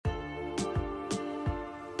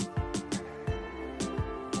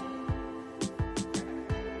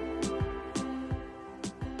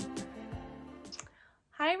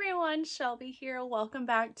Hi everyone, Shelby here. Welcome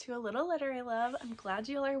back to A Little Literary Love. I'm glad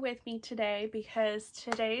you are with me today because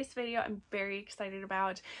today's video I'm very excited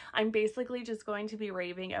about. I'm basically just going to be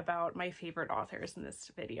raving about my favorite authors in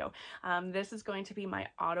this video. This is going to be my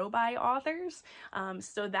Autobuy authors.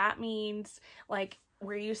 So that means like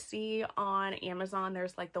where you see on Amazon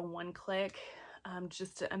there's like the one-click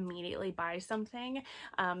just to immediately buy something.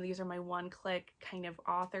 These are my one-click kind of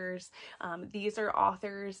authors. These are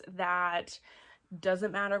authors that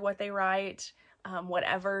doesn't matter what they write,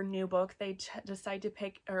 whatever new book they decide to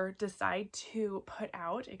pick or decide to put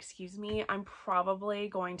out, I'm probably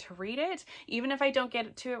going to read it. Even if I don't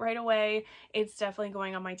get to it right away, it's definitely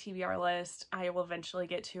going on my TBR list. I will eventually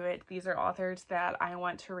get to it. These are authors that I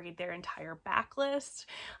want to read their entire backlist.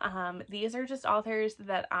 These are just authors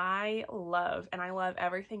that I love, and I love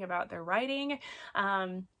everything about their writing.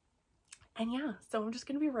 And yeah, so I'm just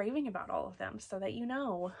going to be raving about all of them so that you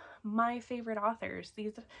know my favorite authors.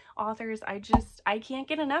 These authors I can't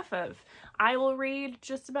get enough of. I will read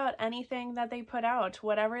just about anything that they put out,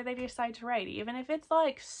 whatever they decide to write, even if it's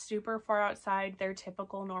like super far outside their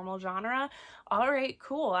typical normal genre. All right,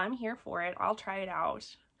 cool, I'm here for it. I'll try it out.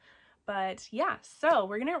 But yeah, so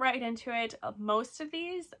we're going to right into it. Most of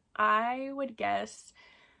these, I would guess,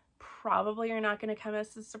 probably are not going to come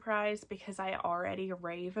as a surprise because I already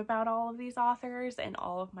rave about all of these authors in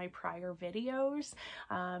all of my prior videos.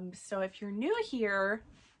 So if you're new here,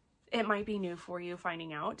 it might be new for you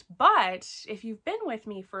finding out, but if you've been with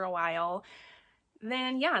me for a while,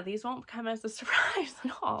 then yeah, these won't come as a surprise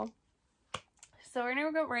at all. So we're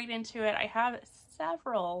gonna go right into it. I have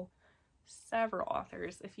several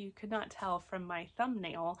authors, if you could not tell from my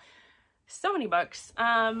thumbnail. So many books.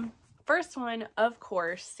 First one, of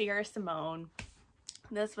course, Sierra Simone.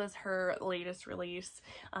 This was her latest release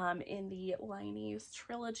in the Liney's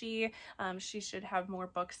trilogy. She should have more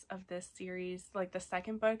books of this series. Like the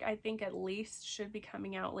second book, I think at least, should be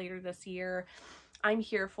coming out later this year. I'm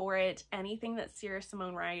here for it. Anything that Sierra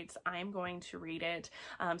Simone writes, I'm going to read it.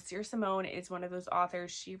 Sierra Simone is one of those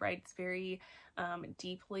authors. She writes very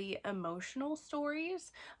deeply emotional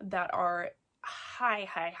stories that are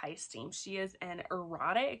high steam. She is an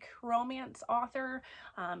erotic romance author.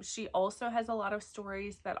 She also has a lot of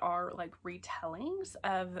stories that are like retellings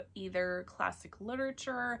of either classic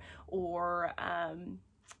literature or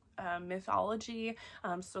mythology.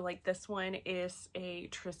 So like this one is a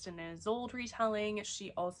Tristan and Isolde retelling.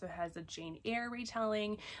 She also has a Jane Eyre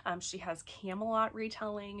retelling. She has Camelot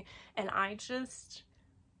retelling, and I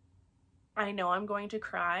know I'm going to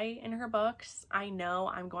cry in her books. I know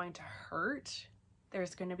I'm going to hurt.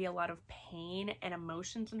 There's going to be a lot of pain and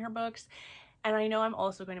emotions in her books. And I know I'm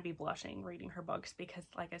also going to be blushing reading her books because,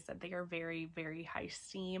 like I said, they are very, very high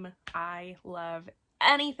steam. I love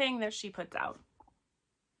anything that she puts out.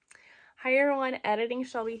 Hi everyone, editing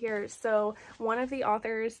Shelby here. So one of the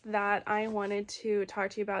authors that I wanted to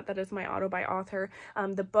talk to you about that is my Autobuy author,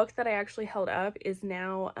 the book that I actually held up is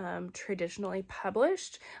now traditionally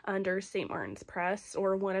published under St. Martin's Press,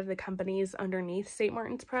 or one of the companies underneath St.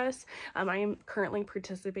 Martin's Press. I am currently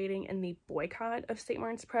participating in the Boycott of St.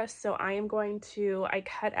 Martin's Press, so I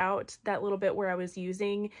cut out that little bit where I was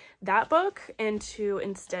using that book and to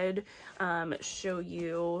instead show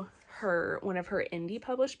you one of her indie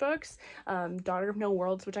published books, Daughter of No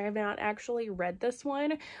Worlds, which I have not actually read this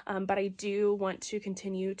one, but I do want to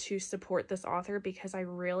continue to support this author because I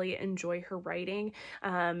really enjoy her writing.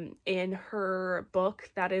 In her book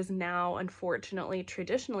that is now unfortunately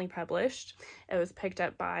traditionally published, it was picked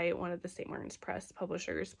up by one of the St. Martin's Press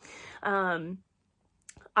publishers.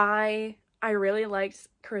 I really liked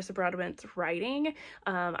Carissa Broadbent's writing.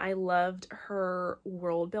 I loved her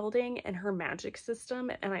world building and her magic system,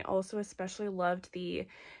 and I also especially loved the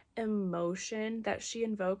emotion that she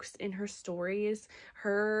invokes in her stories.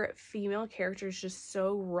 Her female character is just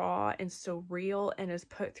so raw and so real and is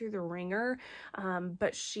put through the ringer,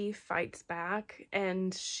 but she fights back,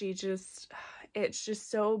 and it's just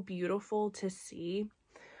so beautiful to see.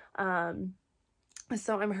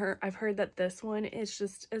 So I've heard that this one is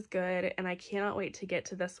just as good, and I cannot wait to get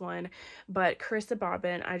to this one. But Carissa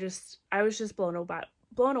Broadbent, I was just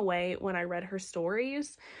blown away when I read her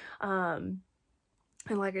stories. And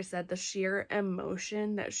like I said, the sheer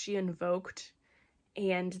emotion that she invoked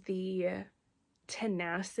and the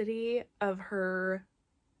tenacity of her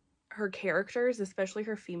characters, especially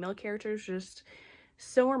her female characters, just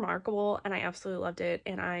so remarkable, and I absolutely loved it.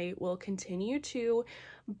 And I will continue to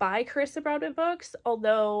buy Carissa Broadbent books,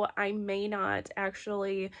 although I may not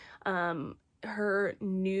actually her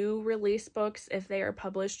new release books, if they are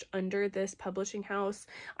published under this publishing house,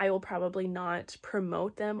 I will probably not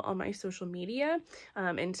promote them on my social media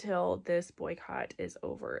until this boycott is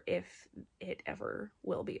over, if it ever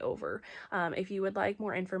will be over. If you would like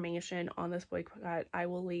more information on this boycott, I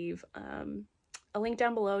will leave a link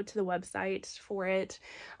down below to the website for it.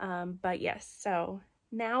 But yes, so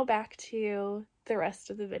now back to the rest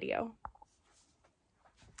of the video.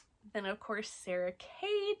 Then of course, Sarah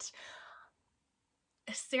Kate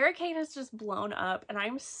has just blown up, and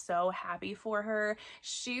I'm so happy for her.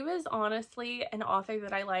 She was honestly an author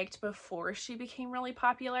that I liked before she became really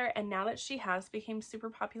popular, and now that she has become super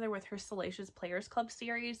popular with her Salacious Players Club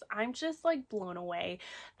series, I'm just like blown away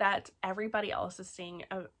that everybody else is seeing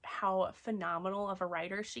how phenomenal of a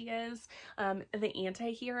writer she is. The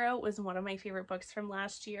Anti-Hero was one of my favorite books from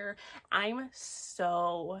last year. I'm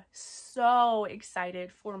so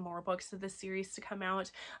excited for more books of the series to come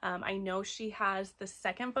out. I know she has the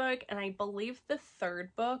second book, and I believe the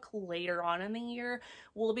third book later on in the year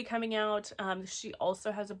will be coming out. She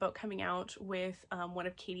also has a book coming out with one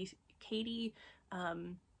of Katie,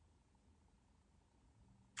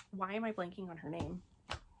 why am I blanking on her name?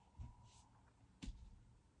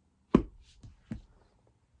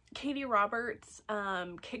 Katie Roberts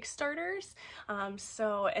Kickstarters.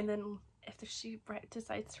 And then if she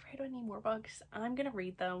decides to write any more books, I'm gonna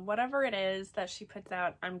read them. Whatever it is that she puts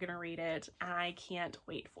out, I'm gonna read it. I can't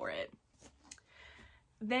wait for it.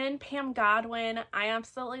 Then Pam Godwin. I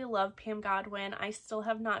absolutely love Pam Godwin. I still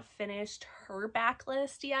have not finished her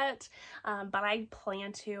backlist yet, but I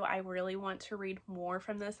plan to. I really want to read more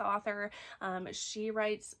from this author. She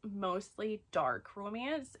writes mostly dark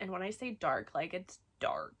romance, and when I say dark, like it's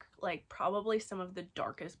dark, like probably some of the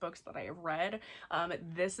darkest books that I have read.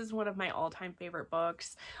 This is one of my all-time favorite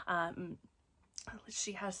books.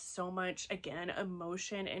 She has so much, again,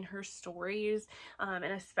 emotion in her stories, and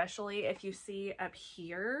especially if you see up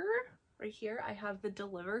here, right here, I have the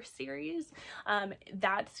Deliver series.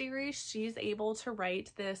 That series, she's able to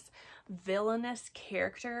write this villainous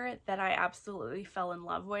character that I absolutely fell in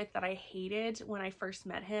love with, that I hated when I first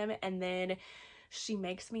met him, and then she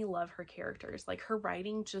makes me love her characters. Like, her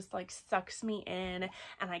writing just like sucks me in,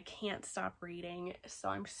 and I can't stop reading. So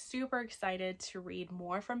I'm super excited to read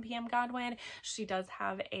more from Pam Godwin. She does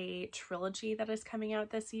have a trilogy that is coming out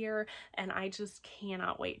this year, and I just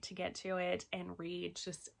cannot wait to get to it and read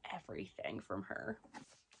just everything from her.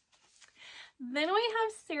 Then we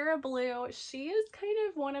have Sarah Blue. She is kind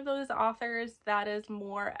of one of those authors that is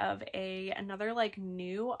more of another like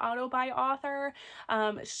new auto-buy author.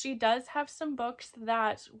 She does have some books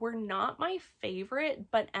that were not my favorite,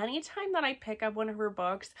 but anytime that I pick up one of her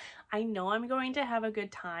books, I know I'm going to have a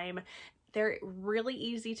good time. They're really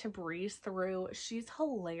easy to breeze through. She's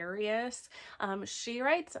hilarious. She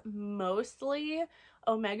writes mostly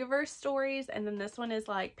Omegaverse stories, and then this one is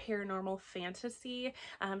like paranormal fantasy.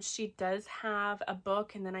 She does have a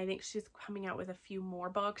book, and then I think she's coming out with a few more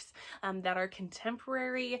books that are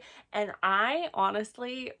contemporary, and I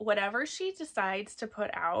honestly, whatever she decides to put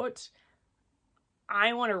out,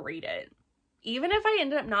 I want to read it. Even if I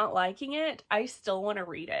end up not liking it, I still want to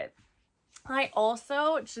read it. I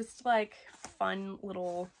also, just like fun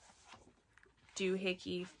little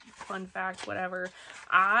doohickey fun fact, whatever,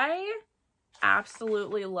 I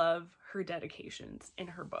absolutely love her dedications in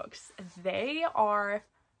her books. They are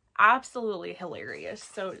absolutely hilarious.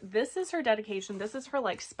 So this is her dedication. This is her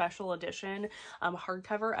like special edition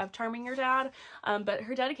hardcover of Charming Your Dad. But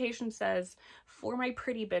her dedication says, "For my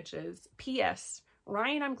pretty bitches, P.S.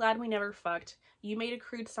 Ryan, I'm glad we never fucked. You made a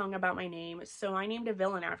crude song about my name, so I named a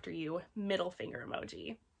villain after you. Middle finger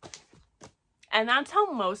emoji." And that's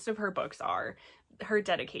how most of her books are, her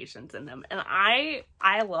dedications in them. And I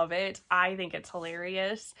love it. I think it's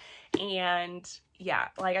hilarious. And yeah,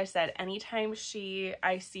 like I said, anytime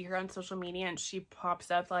I see her on social media and she pops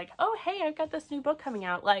up like, "Oh, hey, I've got this new book coming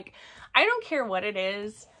out." Like, I don't care what it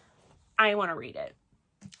is. I want to read it.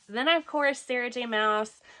 Then, of course, Sarah J.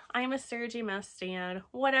 Maas. I'm a Sarah J. Maas stan.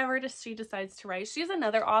 Whatever she decides to write. She's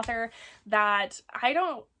another author that I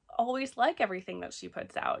don't always like everything that she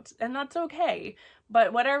puts out, and that's okay.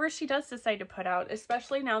 But whatever she does decide to put out,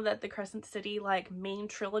 especially now that the Crescent City like main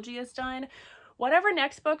trilogy is done, whatever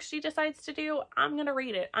next book she decides to do, I'm gonna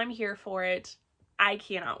read it. I'm here for it. I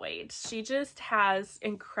cannot wait. She just has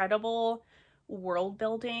incredible world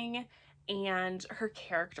building, and her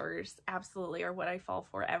characters absolutely are what I fall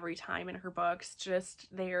for every time in her books.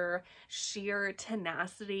 Just their sheer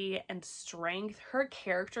tenacity and strength. Her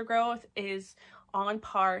character growth is on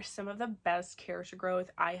par, some of the best character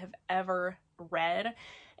growth I have ever read,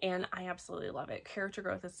 and I absolutely love it. Character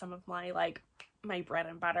growth is some of my like my bread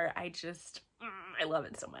and butter. I love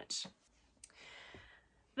it so much.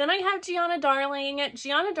 Then I have Gianna Darling.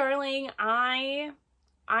 Gianna Darling, I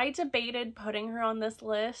debated putting her on this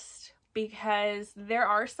list because there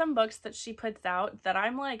are some books that she puts out that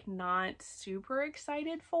I'm like not super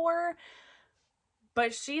excited for,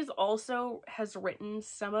 but she's also has written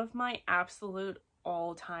some of my absolute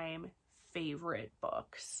all-time favorite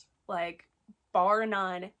books. Like, bar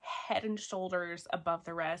none, head and shoulders above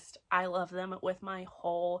the rest. I love them with my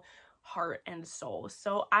whole heart and soul.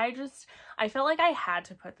 So I felt like I had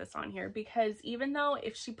to put this on here because even though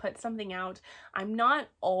if she puts something out, I'm not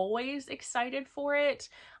always excited for it,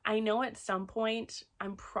 I know at some point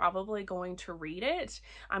I'm probably going to read it.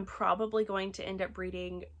 I'm probably going to end up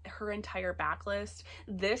reading her entire backlist.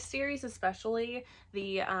 This series, especially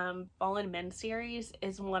the Fallen Men series,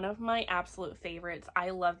 is one of my absolute favorites. I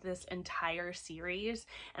love this entire series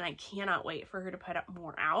and I cannot wait for her to put up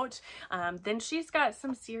more out. Then she's got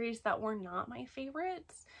some series that were not my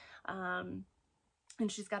favorites. And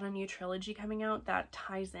she's got a new trilogy coming out that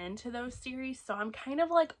ties into those series. So I'm kind of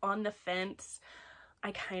like on the fence.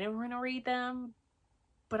 I kind of want to read them,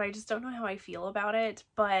 but I just don't know how I feel about it.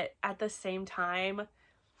 But at the same time,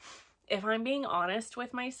 if I'm being honest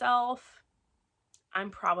with myself, I'm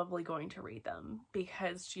probably going to read them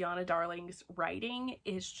because Gianna Darling's writing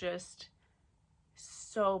is just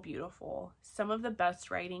so beautiful. Some of the best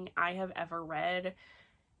writing I have ever read,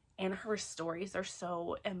 and her stories are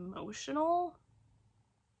so emotional.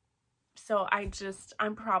 So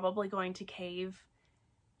I'm probably going to cave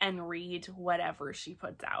and read whatever she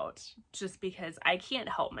puts out just because I can't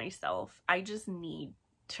help myself. I just need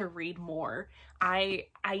to read more. I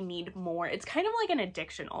need more. It's kind of like an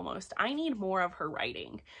addiction almost. I need more of her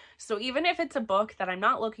writing. So even if it's a book that I'm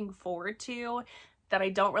not looking forward to, that I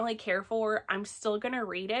don't really care for, I'm still gonna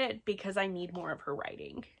read it because I need more of her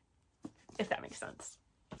writing, if that makes sense.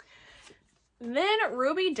 Then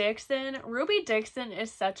Ruby Dixon. Ruby Dixon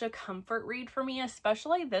is such a comfort read for me,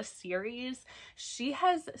 especially this series. She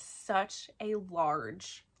has such a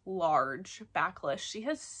large backlist. She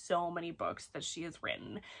has so many books that she has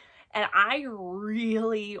written. And I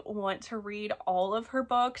really want to read all of her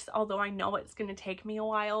books, although I know it's going to take me a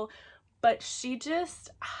while. But she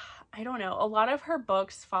just, I don't know, a lot of her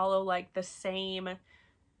books follow like the same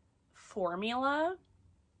formula,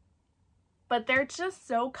 but they're just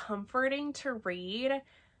so comforting to read.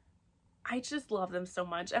 I just love them so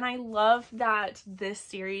much. And I love that this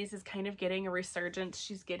series is kind of getting a resurgence.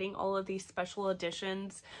 She's getting all of these special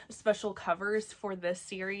editions, special covers for this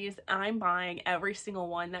series. I'm buying every single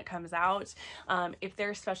one that comes out. If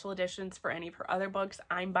there's special editions for any of her other books,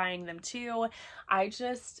 I'm buying them too.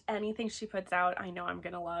 Anything she puts out, I know I'm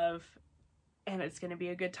gonna love. And it's gonna be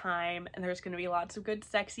a good time. And there's gonna be lots of good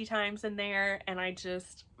sexy times in there. And I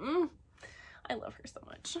love her so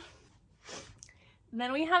much.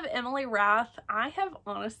 Then we have Emily Rath. I have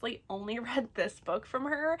honestly only read this book from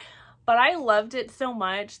her, but I loved it so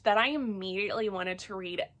much that I immediately wanted to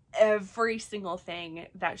read every single thing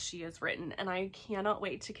that she has written, and I cannot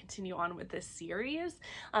wait to continue on with this series.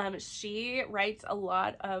 She writes a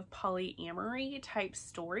lot of polyamory type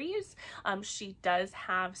stories. She does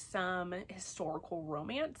have some historical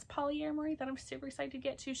romance polyamory that I'm super excited to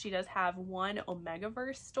get to. She does have one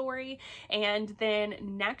Omegaverse story, and then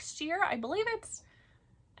next year, I believe it's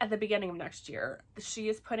at the beginning of next year, she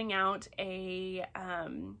is putting out a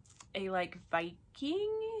like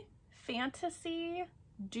Viking fantasy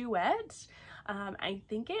duet. I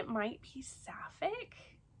think it might be sapphic.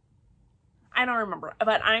 I don't remember,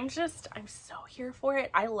 but I'm so here for it.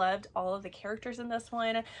 I loved all of the characters in this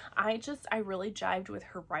one. I really jived with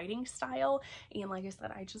her writing style. And like I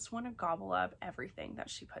said, I just want to gobble up everything that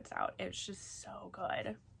she puts out. It's just so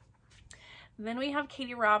good. Then we have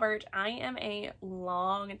Katie Robert. I am a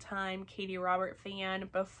long time Katie Robert fan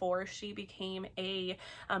before she became a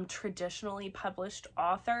traditionally published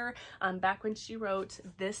author. Back when she wrote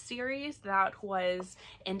this series that was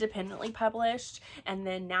independently published, and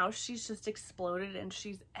then now she's just exploded and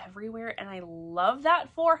she's everywhere, and I love that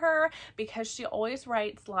for her because she always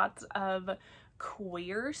writes lots of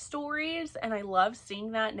queer stories, and I love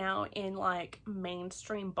seeing that now in like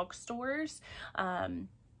mainstream bookstores.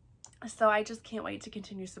 So I just can't wait to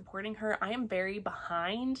continue supporting her. I am very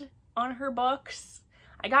behind on her books.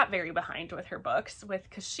 I got very behind with her books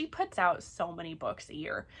because she puts out so many books a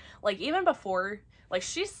year. Like even before, like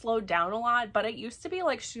she's slowed down a lot, but it used to be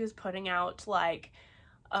like she was putting out like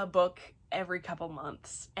a book every couple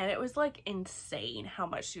months, and it was like insane how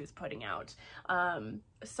much she was putting out.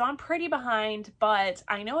 So I'm pretty behind, but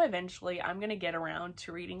I know eventually I'm gonna get around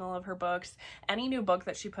to reading all of her books. Any new book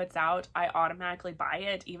that she puts out, I automatically buy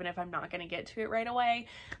it, even if I'm not gonna get to it right away.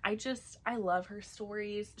 I love her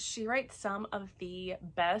stories. She writes some of the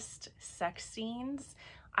best sex scenes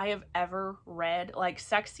I have ever read. Like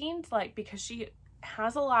sex scenes, like, because she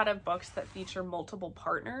has a lot of books that feature multiple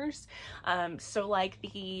partners, so like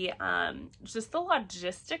the just the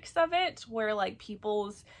logistics of it, where like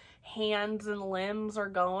people's hands and limbs are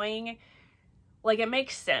going, like it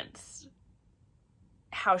makes sense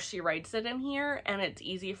how she writes it in here, and it's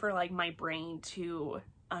easy for like my brain to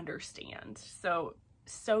understand. So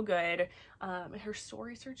good. Her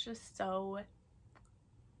stories are just so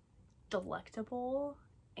delectable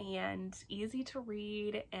and easy to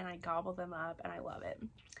read, and I gobble them up and I love it.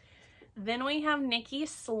 Then we have Nikki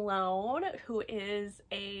Sloan, who is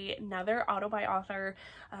another Autobuy author.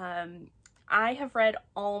 I have read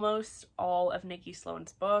almost all of Nikki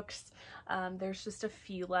Sloan's books. There's just a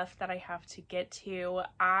few left that I have to get to.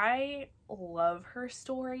 I love her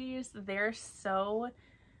stories. They're so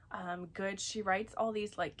good. She writes all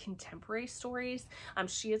these like contemporary stories.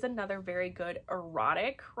 She is another very good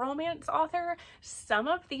erotic romance author. Some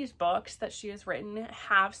of these books that she has written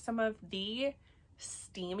have some of the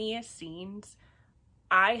steamiest scenes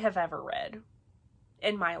I have ever read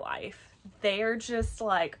in my life. They're just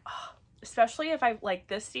like, oh, especially if I like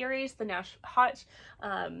this series, the Nashville,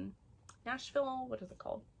 what is it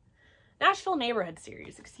called? Nashville Neighborhood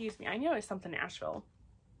series, excuse me. I knew it was something Nashville.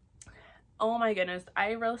 Oh my goodness,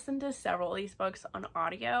 I listened to several of these books on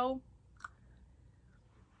audio,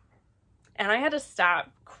 and I had to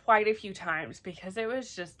stop quite a few times because it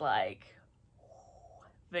was just like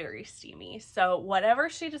very steamy. So whatever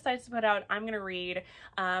she decides to put out, I'm gonna read.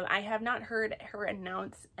 I have not heard her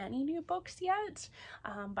announce any new books yet,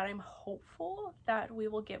 but I'm hopeful that we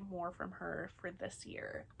will get more from her for this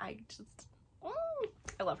year. I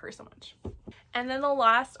love her so much. And then the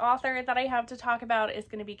last author that I have to talk about is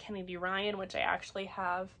going to be Kennedy Ryan, which I actually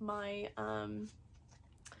have my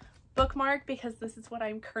bookmark because this is what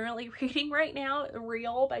I'm currently reading right now,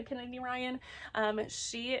 Real by Kennedy Ryan.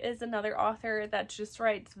 She is another author that just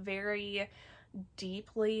writes very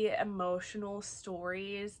deeply emotional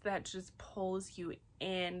stories that just pulls you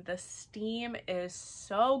in. The steam is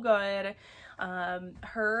so good.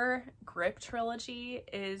 Her Grip trilogy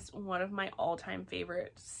is one of my all-time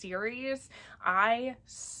favorite series. I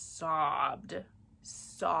sobbed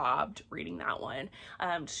reading that one.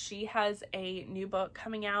 She has a new book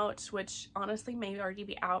coming out, which honestly may already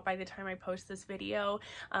be out by the time I post this video,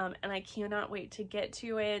 and I cannot wait to get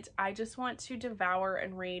to it. I just want to devour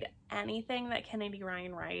and read anything that Kennedy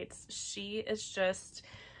Ryan writes. She is just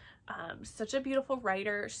such a beautiful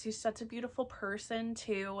writer. She's such a beautiful person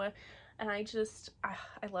too, and I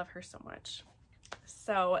love her so much.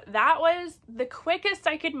 So that was the quickest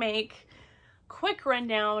I could make. Quick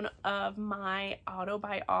rundown of my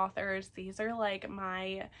Autobuy authors. These are like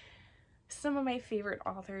some of my favorite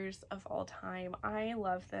authors of all time. I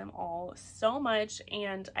love them all so much,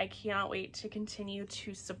 and I cannot wait to continue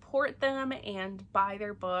to support them and buy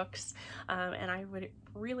their books. And I would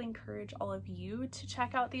really encourage all of you to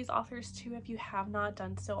check out these authors too if you have not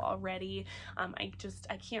done so already. I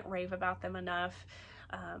can't rave about them enough.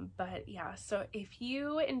 But yeah, so if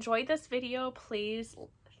you enjoyed this video, please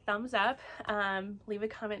thumbs up, leave a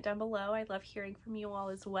comment down below. I love hearing from you all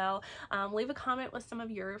as well. Leave a comment with some of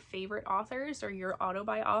your favorite authors or your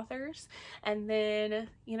Autobuy authors, and then,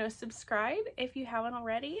 you know, subscribe if you haven't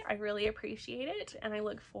already. I really appreciate it, and I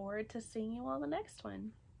look forward to seeing you all in the next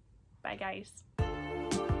one. Bye guys.